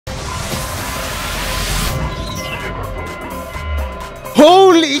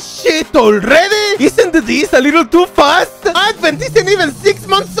Holy shit already? Isn't this a little too fast? Advent isn't even 6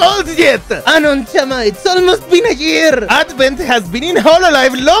 months old yet. Anon chama, it's almost been a year. Advent has been in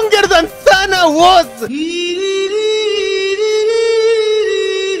Hololive longer than Sana was.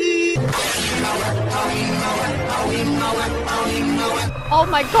 Oh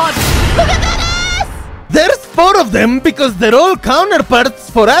my god. Look at that ass! There's 4 of them because they're all counterparts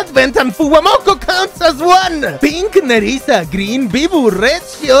for Advent, and Fuwamoco counts as 1. Pink Nerissa, green Bibu, red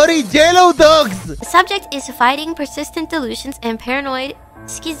Shiori, yellow dogs. The subject is fighting persistent delusions and paranoid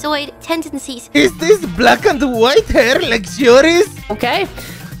schizoid tendencies. Is this black and white hair like Shiori's? Okay.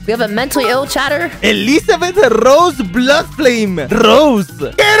 We have a mentally ill chatter. Elizabeth Rose Bloodflame. Rose.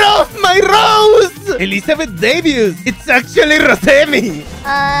 Get off my Rose! Elizabeth Davies. It's actually Rosemi.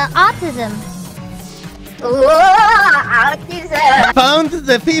 Autism. Autism. Found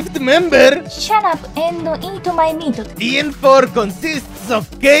the 5th member. Shut up and eat my meat. Ian 4 consists of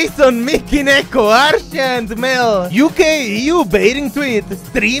Kason, Mickey, Neko, Arsha, and Mel. UK EU baiting tweet.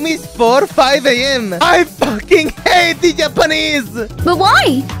 Stream is 4-5 AM. I fucking hate the Japanese. But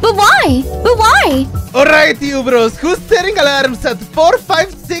why? But why? But why? Alright, you bros, who's setting alarms at 4,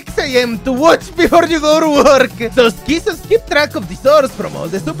 5, 6 AM to watch before you go to work? Those kisses keep track of the source from all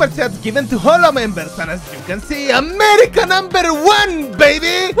the super chats given to Holo members, and as you can see, America #1,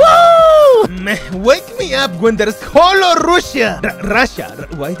 baby! Woo! Meh, wake me up when there's Holo Russia. Russia.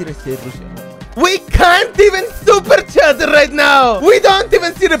 Why did I say Russia? We can't even super chat right now! We don't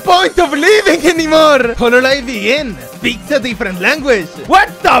even see the point of leaving anymore! Hololive VN speaks a different language. What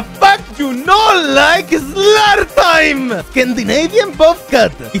the fuck? You know, like slur time! Scandinavian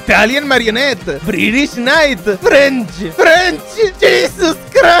bobcat, Italian marionette, British knight, French, Jesus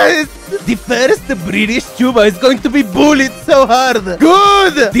Christ! The first British tuba is going to be bullied so hard.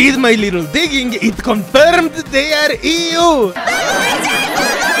 Good! Did my little digging, it confirmed they are EU!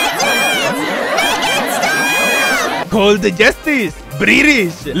 Called Justice,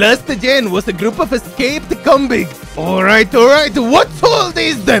 British. Last gen was a group of escaped convicts. Alright, what's all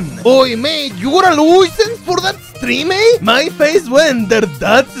this then? Oi mate, you're a losing for that stream, eh? My face when their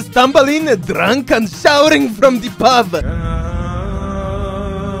dads stumble in drunk and showering from the pub.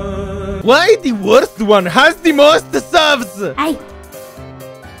 Why the worst one has the most subs? Hey!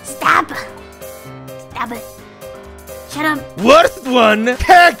 Stop! Stop it! Shut up! Worst one?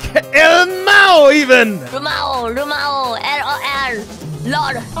 Heck, El Mao even! Rumao, LOL,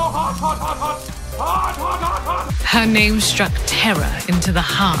 Lord. Her name struck terror into the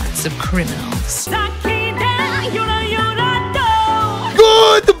hearts of criminals.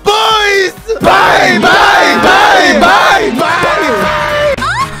 Good boys! Bye, bye, bye, bye, bye!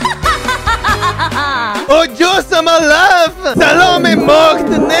 Ojo-sama laugh! Salome mocht!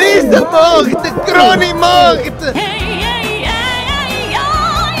 Nerissa mocht! Crony mocht!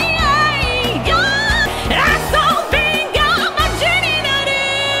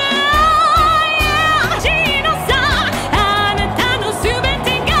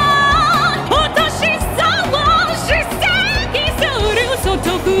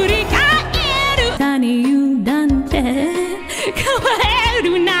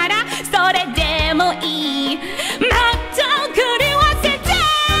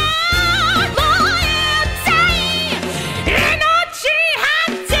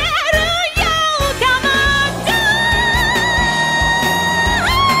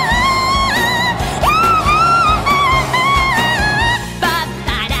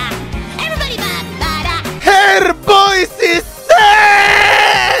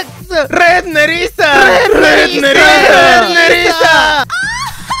 Red Nerissa! Red Nerissa!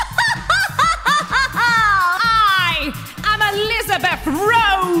 I am Elizabeth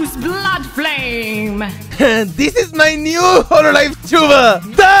Rose Bloodflame. This is my new Hololive tuba!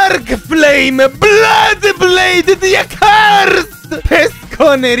 Dark Flame! Blood Blade the Accursed!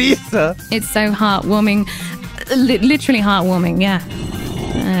 Pesco Nerissa! It's so heartwarming. Literally heartwarming, yeah.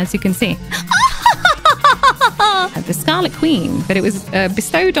 As you can see. The Scarlet Queen, but it was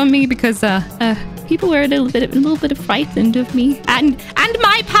bestowed on me because people were a little bit frightened of me and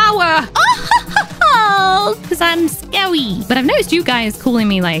my power. Oh, because I'm scary. But I've noticed you guys calling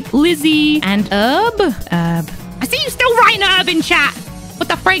me like Lizzie and Herb. I see you still writing Herb in chat. What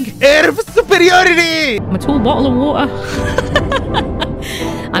the frig? Herb superiority. I'm a tall bottle of water.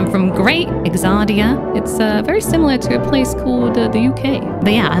 I'm from Great Exardia. It's very similar to a place called the UK.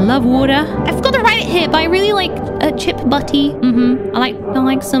 But yeah, I love water. I forgot to write it here, but I really like a chip butty. I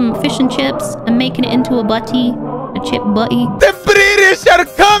like some fish and chips and making it into a butty, a chip butty. The British are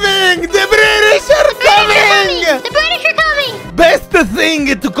coming! The British are coming! The British are coming! best thing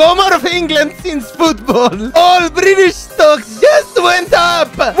to come out of England since football. All British stocks just went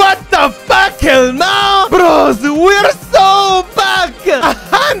up. What the fuck, hell no? Bros, we're so back.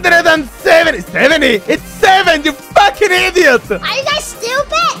 170. 70? It's 7, you fucking idiot. Are you guys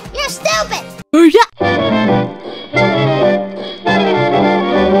stupid? You're stupid.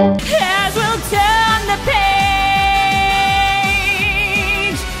 As we'll turn the page.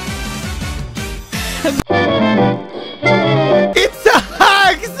 It's a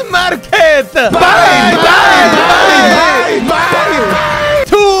hags market. Bye.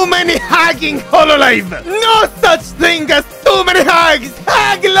 Too many hagging Hololive. No such thing as too many hags.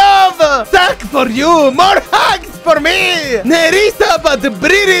 Hag love. Sack for you. More hags for me. Nerissa but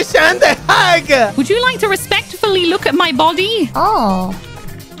British and a hag. Would you like to respectfully look at my body? Oh.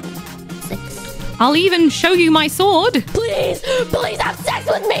 6. I'll even show you my sword. Please, please have sex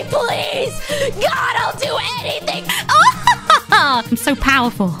with me, please. God, I'll do anything. I'm so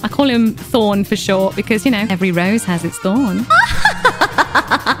powerful. I call him Thorn for short because, you know, every rose has its thorn.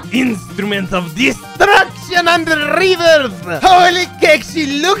 Instrument of destruction and rebirth. Holy cake, she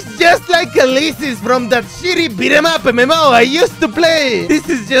looks just like Alice's from that shitty beat-em up MMO I used to play. This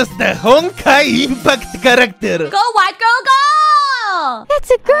is just a Honkai Impact character. Go, white girl, go.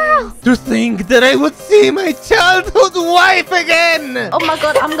 That's a girl. To think that I would see my childhood wife again. Oh my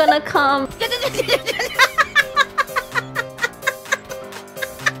God, I'm gonna come.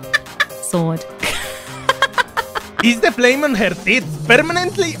 Sword. Is the flame on her tits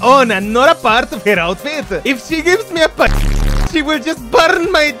permanently on and not a part of her outfit? If she gives me a she will just burn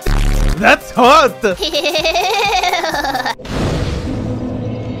my That's hot.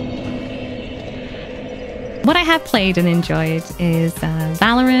 What I have played and enjoyed is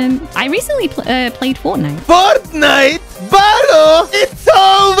Valorant. I recently played Fortnite. Fortnite? Baro, it's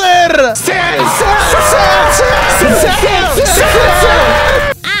over.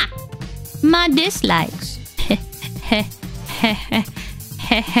 Ah, my dislikes.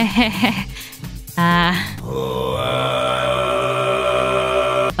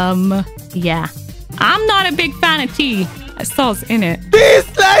 Yeah. I'm not a big fan of tea. Sauce in it.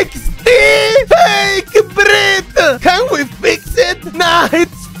 Dislikes tea? Fake Brit! Can we fix it? Nah,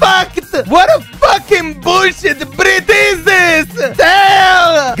 it's fucked. What a fucking bullshit Brit is this?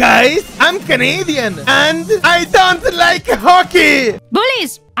 Tell! Guys, I'm Canadian and I don't like hockey.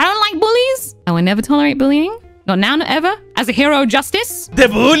 Bullies! I don't like bullies. I will never tolerate bullying. Not now, not ever. As a hero of justice. The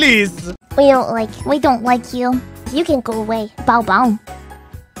bullies. We don't like you. You can go away. Bow bow.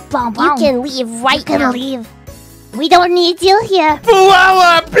 Bow bow. You can leave right now. Leave. We don't need you here.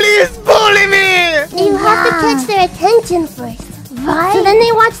 Fuwamoco, please bully me! You have to catch their attention first. Right? So then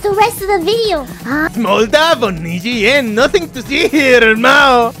they watch the rest of the video. Small dab on Niji and nothing to see here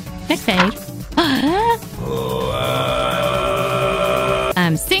now. Next page.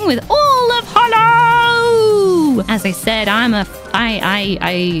 Sing with all of Holo! As I said, I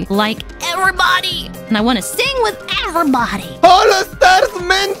like everybody. And I want to sing with everybody. Holo Stars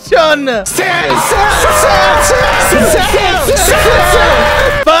mention!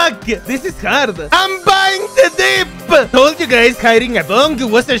 Fuck! This is hard. I'm buying the dip! Told you guys hiring a bong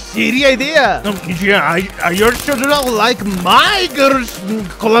was a shitty idea. Yeah, I sure do not like my girls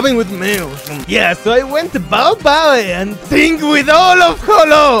collabing with males. Yeah, so I went to Bow Bow and sing with all of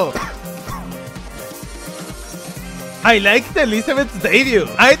Holo. I liked Elizabeth's debut.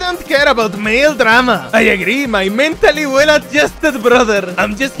 I don't care about male drama. I agree, my mentally well-adjusted brother.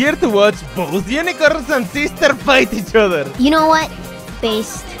 I'm just here to watch both unicorns and sister fight each other. You know what?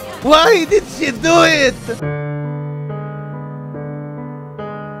 Based. Why did she do it?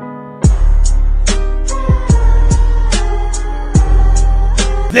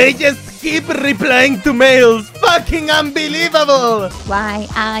 They just keep replying to mails. Fucking unbelievable. Why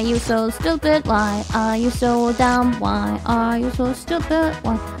are you so stupid? Why are you so dumb? Why are you so stupid?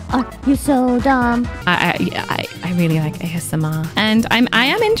 Why are you so dumb? I really like ASMR, and I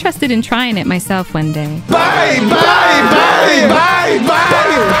am interested in trying it myself one day. Bye.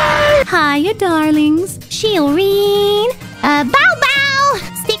 Hiya, darlings. Shireen. Bow Bow.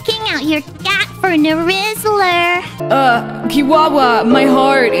 Sticking out your gat for Nerizzler. Kiwawa, my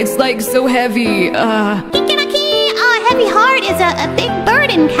heart, it's like so heavy. Kikinaki. Heavy heart is a big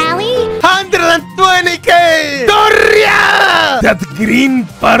burden, Callie. 120k! Doria! That green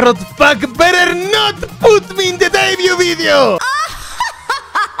parrot fuck better not put me in the debut video!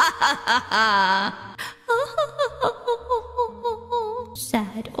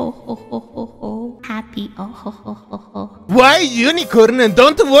 Sad. Oh. Happy. Oh. Why unicorn and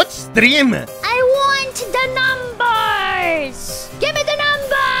don't watch stream? I want the numbers. Give me the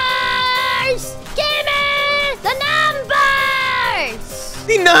numbers. Give me the numbers.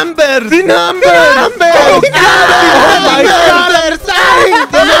 The numbers! The numbers! The numbers! Oh my god!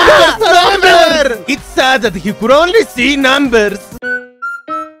 The numbers! It's sad that he could only see numbers.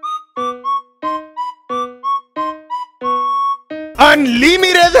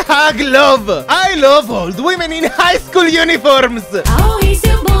 Unlimited hug love! I love old women in high school uniforms!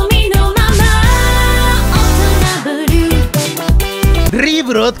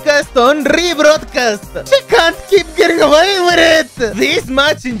 Rebroadcast on rebroadcast! She can't keep getting away with it! This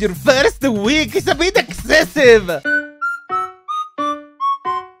much in your first week is a bit excessive!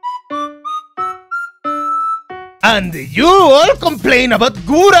 And you all complain about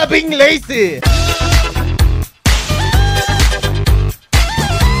Gura being lazy!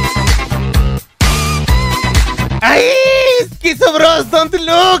 Aye, Schizo Bros, don't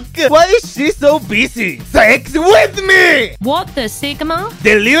look! Why is she so busy? Sex with me! What the Sigma?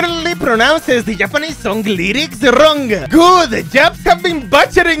 Deliberately pronounces the Japanese song lyrics wrong. Good, the Japs have been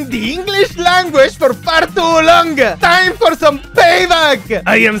butchering the English language for far too long. Time for some payback!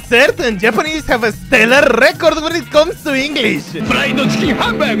 I am certain Japanese have a stellar record when it comes to English. Fried chicken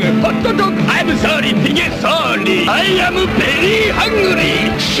hamburger, hot dog, I'm sorry, sorry. I am very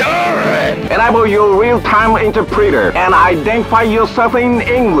hungry. Sure. Enable your real-time interpreter and identify yourself in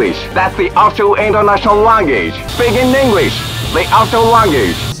English. That's the official international language. Speak in English, the official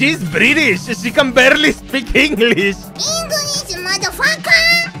language. She's British. She can barely speak English. English,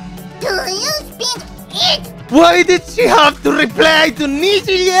 motherfucker! Do you speak it? Why did she have to reply to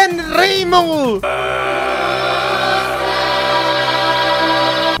Niji and Reimu?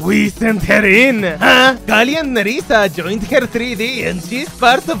 We sent her in, huh? Kali and Nerissa joined her 3D and she's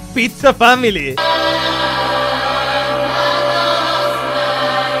part of Pizza Family.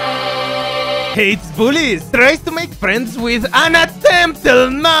 Hates bullies, tries to make friends with an attempt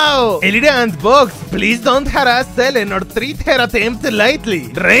till now. Elira and Box, please don't harass Ellen or treat her attempt lightly.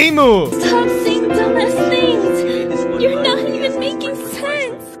 Reimu. Stop saying dumbass things. You're not even making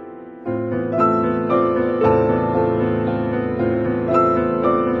sense.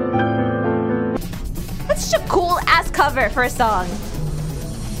 That's such a cool ass cover for a song.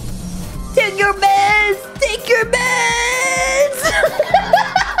 Take your meds! Take your meds!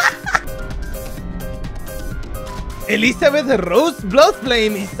 Elizabeth Rose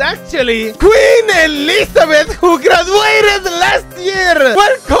Bloodflame is actually Queen Elizabeth, who graduated last year!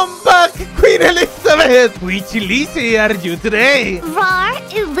 Welcome back, Queen Elizabeth! Which Lizzie are you today? Roar,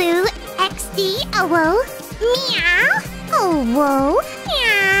 uwu, XD, owo, meow, owo,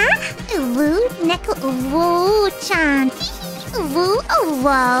 meow, uwu, neko uwu, chan, tihi, uwu,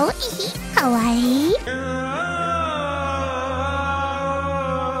 owo, ihi, kawaii.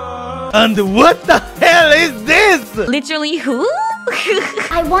 And what the hell is this? Literally who?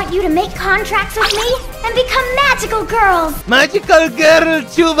 I want you to make contracts with me and become magical girls! Magical Girl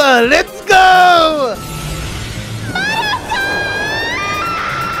Chuba, let's go!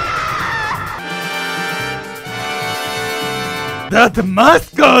 That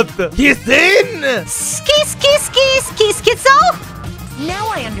mascot! He's in! Schizo? Now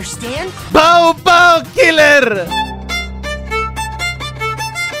I understand. Bow Bow Killer!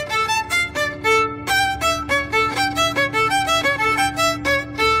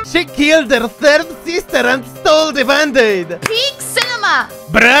 She killed her third sister and stole the band-aid! Peak Cinema!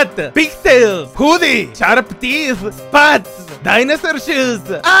 Brat, pigtails, hoodie, sharp teeth, spats, dinosaur shoes.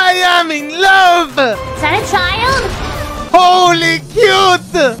 I am in love! Is that a child? Holy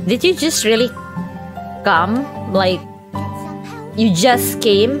cute! Did you just really come? Like, you just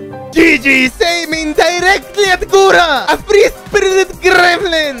came? Gigi is aiming directly at Gura! A free-spirited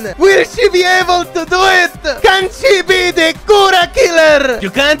gremlin! Will she be able to do it? Can she be the Gura killer? You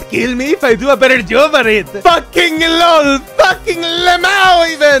can't kill me if I do a better job at it! Fucking lol! Fucking lemao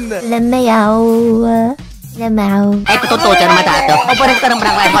even! Lemao. Lemao.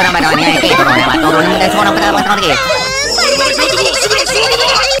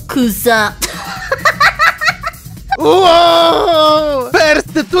 Kusa. Whoa!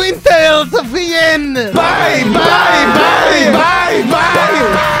 First twin tails of yen! Bye! Bye! Bye! Bye!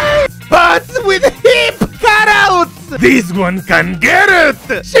 Bye! Butts with hip cutouts! This one can get it!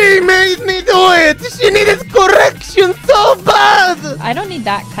 She made me do it! She needed correction so bad! I don't need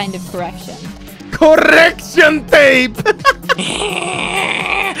that kind of correction. Correction tape!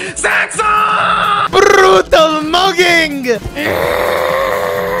 Brutal mugging!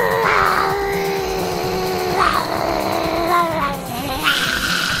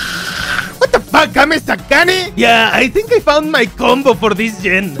 What the fuck, I'm a Sakani? Yeah, I think I found my combo for this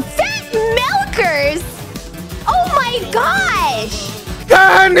gen. Fat milkers! Oh my gosh!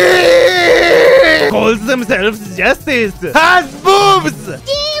 Kani! Honey calls themselves justice. Has boobs.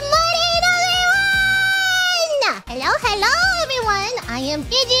 Hello, hello, everyone. I am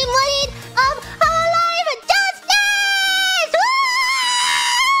Gigi of Hololive Justice.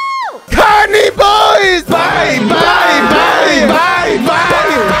 Woo! Honey boys. Bye, bye, bye, bye,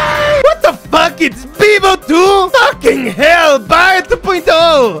 bye. What the fuck? It's Bibo 2? Fucking hell. Bye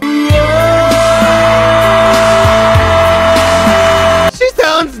 2.0. She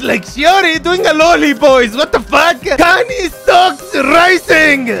sounds like Shiori doing a Loli, boys. What the fuck? Kani sucks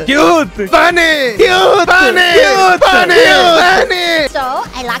rising. Cute. Funny. Cute. Funny. Cute. Funny. Cute. Funny. So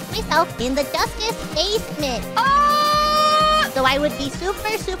I locked myself in the Justice basement. So I would be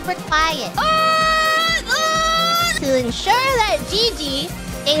super, super quiet. To ensure that Gigi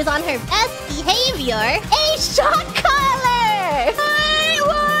stays on her best behavior, a shot collar.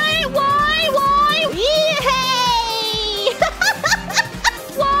 Why? Yay!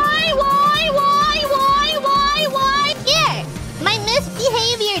 Why? Here, my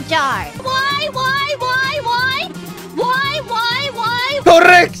misbehavior jar. Why?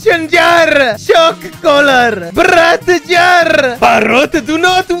 Correction jar. Shock collar. Brat jar. Parrot, do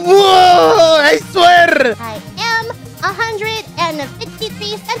not. Whoa! I swear. I am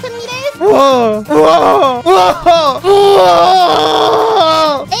 153 centimeters. Whoa!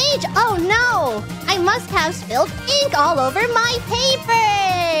 Age? Oh no! I must have spilled ink all over my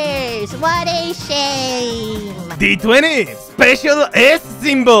papers. What a shame. D20, special S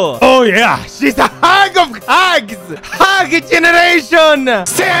symbol. Oh yeah, she's a hag of hags. Hag generation.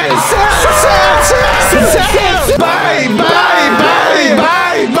 Bye.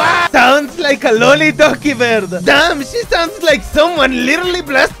 Sounds like a Loli Dokibird. Damn, she sounds like someone literally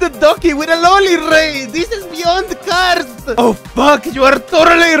blasted Doki with a Loli ray. This is beyond cars. Oh fuck, you are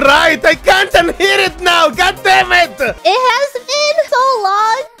totally right. I can't unhear it now. God damn it. It has been so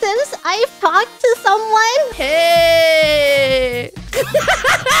long since I've talked to someone. Hey.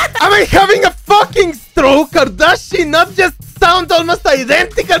 Am I having a fucking stroke, or does she not just sound almost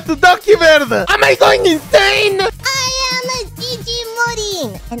identical to Dokibird? Am I going insane? I am a Gigi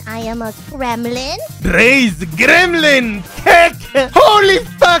Murin, and I am a Gremlin. Crazed, Gremlin, Keck. Holy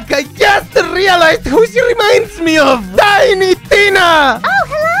fuck, I just realized who she reminds me of. Tiny Tina. Oh,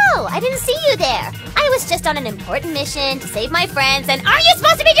 hello. I didn't see you there. I was just on an important mission to save my friends, and are you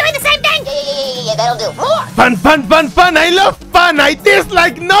supposed to be doing the same thing? Yeah, that'll do. More. Fun. I love fun. I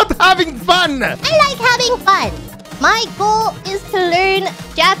dislike not having fun. I like having fun. My goal is to learn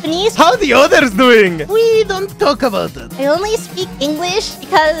Japanese. How the others doing? We don't talk about it. I only speak English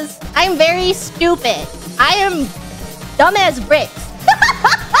because I'm very stupid. I am dumb as bricks.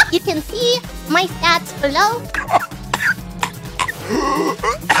 You can see my stats below.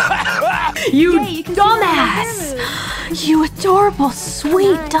 You dumbass! You adorable,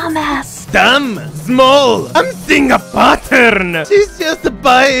 sweet dumbass. Dumb, small. I'm seeing a pattern. She's just a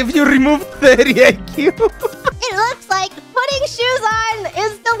bi if you remove 30 IQ. It looks like putting shoes on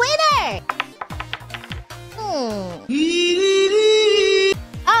is the winner.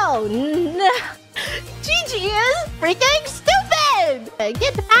 Oh no. Gigi is freaking stupid.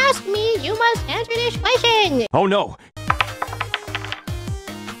 Get past me. You must answer this question. Oh no.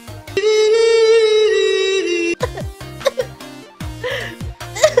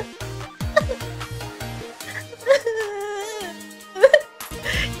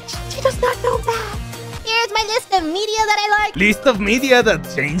 She does not know that. Here's my list of media that I like. List of media that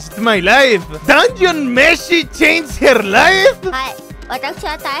changed my life. Dungeon Meshi changed her life?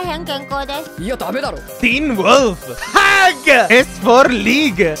 Teen Wolf. Hag! S4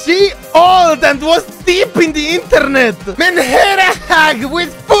 League. She old and was deep in the internet. Menhera Hag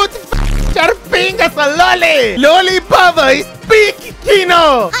with foot sharping as a lolly. Loli Baba is big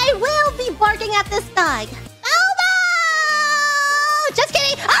Kino. I will be barking at this dog. Elmo! Just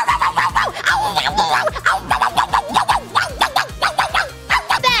kidding.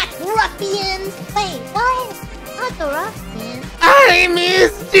 Back, ruffians. Wait, what? Not the ruffians. I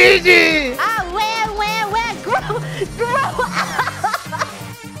miss Gigi. Where? Grow up.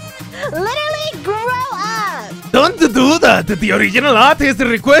 Literally grow up. Don't do that. The original artist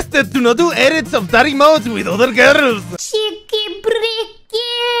requested to not do edits of Dari modes with other girls. Cheeky bricky.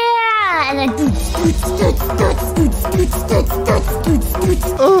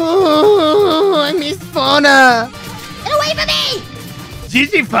 Oh, I miss Fauna. Get away from me.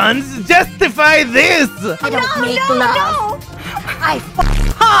 Gigi fans, justify this. I don't make love. I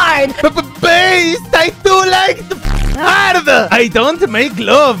hard. Based, I do like the hard. I don't make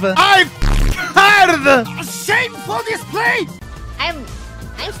love. I hard. Shameful display. I'm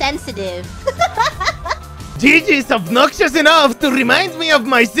sensitive. Gigi is obnoxious enough to remind me of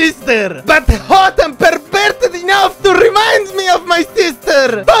my sister, but hot and perverted enough to remind me of my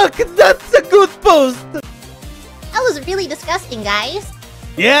sister. Fuck, that's a good post. That was really disgusting, guys.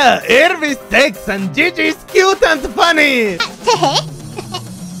 Yeah, Irv is sex and Gigi is cute and funny.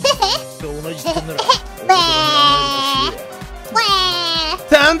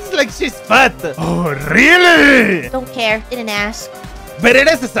 Sounds like she's fat. Oh, really? Don't care. Didn't ask.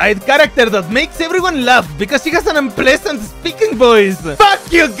 Beretta is a side character that makes everyone laugh because she has an unpleasant speaking voice.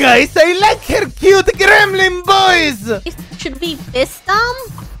 Fuck you guys, I like her cute gremlin voice. Should we fist them?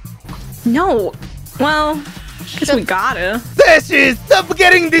 No. Well, guess we gotta. Sashi, stop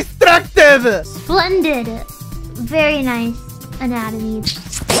getting distracted. Splendid. Very nice anatomy.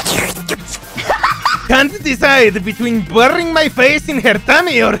 Can't decide between burying my face in her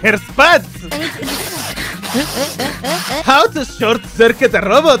tummy or her spots. How to short circuit a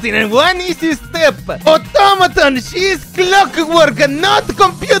robot in one easy step. Automaton, she is clockwork, not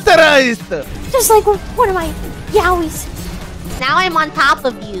computerized. Just like one of my yowies. Now I'm on top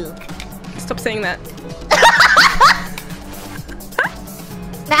of you. Stop saying that.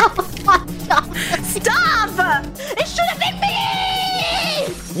 Now I'm on top. Stop! It should have been me!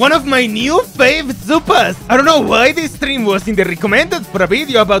 One of my new fave zupas. I don't know why this stream was in the recommended for a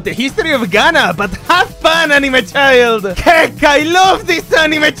video about the history of Ghana, but have fun, anime child. Heck, I love this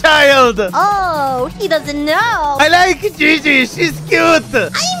anime child. Oh, he doesn't know. I like Gigi, she's cute.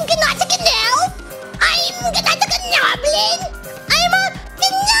 I'm Ganataka now. I'm Ganataka Goblin. I'm a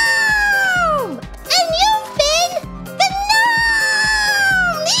gnome. And you've been gnome.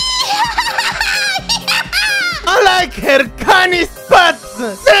 I like her canny spots.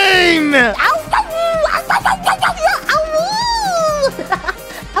 Same.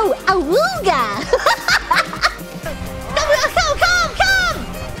 Oh, awooga. Come.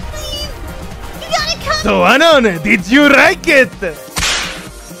 Please. You gotta come. So, Anon, did you like it?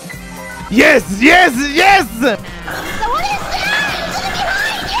 Yes. So what is that?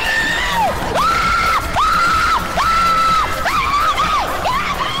 Behind you!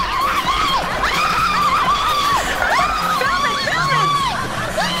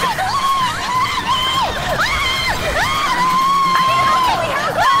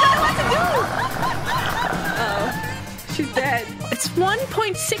 She's dead. It's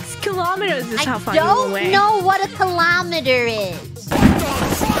 1.6 kilometers is how far I you don't away. know what a kilometer is.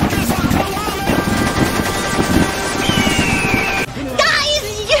 Guys,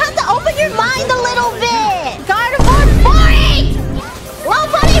 you have to open your mind a little bit. Gardevoir, boring! Low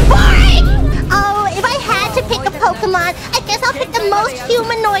body, boring! Oh, if I had to pick a Pokemon, I guess I'll pick the most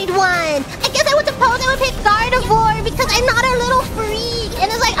humanoid one. I guess I would suppose I would pick Gardevoir because I'm not a little freak. And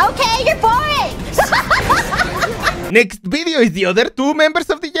it's like, okay, you're boring. Next video is the other two members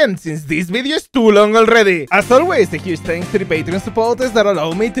of the Gen, since this video is too long already. As always, a huge thanks to the Patreon supporters that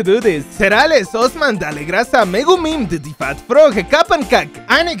allow me to do this. Serales, Osman, Dalegrasa, Megumim, The Fat Frog, Kapankak,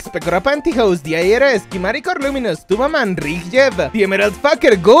 Annex, Pecora Pantyhose, Diaera, Skimaricor Luminous, Tumaman, Rigjev, The Emerald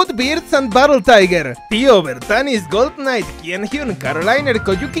Fucker, Goatbeards, and Battle Tiger, Tio, Bertanis, Gold Knight, Kian Hyun, Caroliner,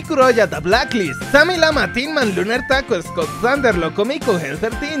 Koyuki Kuroya, The Blacklist, Sammy Lama, Tinman, Lunar Tacos, Scott Thunder, Locomiko, Hell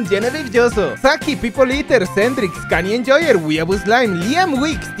 13, Genevieve Joso, Saki, People Eater, Sendrix, Kanye Enjoyer, Weeaboo Slime, Liam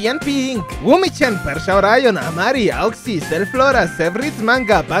Wicks, TNP Inc., Wumichan, Persha Orion, Amari, Auxi, Selflora, Sevritz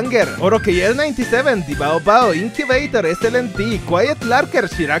Manga, Banger, OroKL97, Dibao Bao, Incubator, SLNT, Quiet Larker,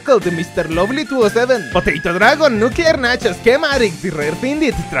 Shiracle, The Mr. Lovely 207, Potato Dragon, Nuclear Nachos, Kemarik, The Rare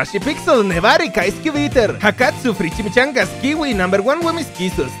Findit, Trashy Pixel, Nevari, Kaiskiviter, Hakatsu, Frichimichangas, Kiwi, Number 1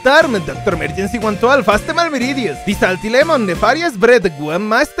 Wemiskiso, Storm, Dr. Emergency 112, Fastemal Meridius, The Salty Lemon, Nefarious Bread, Guam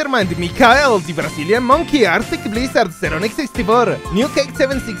Mastermind, Mikael, The Brazilian Monkey, Arctic Blizzard, Zeronic 64, New Cake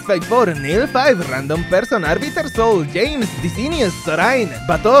 7654, Neil 5, Random Person, Arbiter Soul, James, Dicinius, Sorain,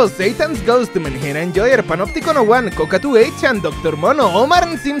 Bato, Satan's Ghost, Menhena Enjoyer, Panopticon 1, Coca 2H, and Dr. Mono, Omar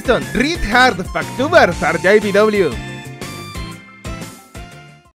and Simpson, Reed Hard, Factubar, Sarja IBW.